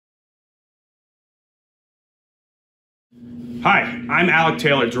Hi, I'm Alec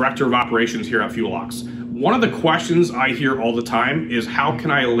Taylor, Director of Operations here at 𝗧𝗥𝗨𝗖𝗞𝗜𝗡𝗚. One of the questions I hear all the time is how can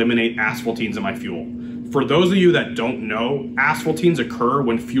I eliminate asphaltenes in my fuel? For those of you that don't know, asphaltenes occur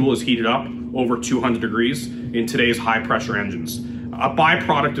when fuel is heated up over 200 degrees in today's high pressure engines. A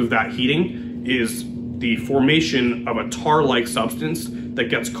byproduct of that heating is the formation of a tar-like substance that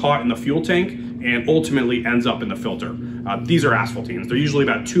gets caught in the fuel tank and ultimately ends up in the filter. These are asphaltenes. They're usually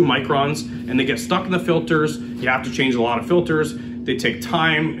about 2 microns and they get stuck in the filters. You have to change a lot of filters. They take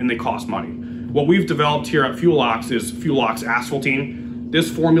time and they cost money. What we've developed here at 𝗧𝗥𝗨𝗖𝗞𝗜𝗡𝗚 is OX ASPHALTENE.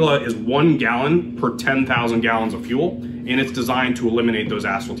 This formula is 1 gallon per 10,000 gallons of fuel, and it's designed to eliminate those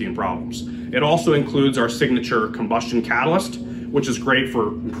asphaltene problems. It also includes our signature combustion catalyst, which is great for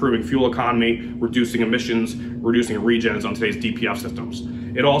improving fuel economy, reducing emissions, reducing regens on today's DPF systems.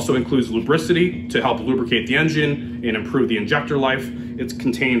 It also includes lubricity to help lubricate the engine and improve the injector life. It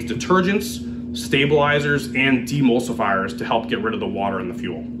contains detergents, stabilizers, and demulsifiers to help get rid of the water in the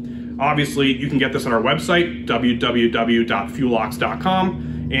fuel. Obviously, you can get this on our website,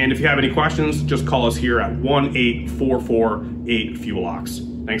 www.fuelox.com. And if you have any questions, just call us here at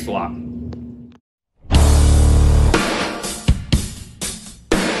 1-844-8-FUELOX. Thanks a lot.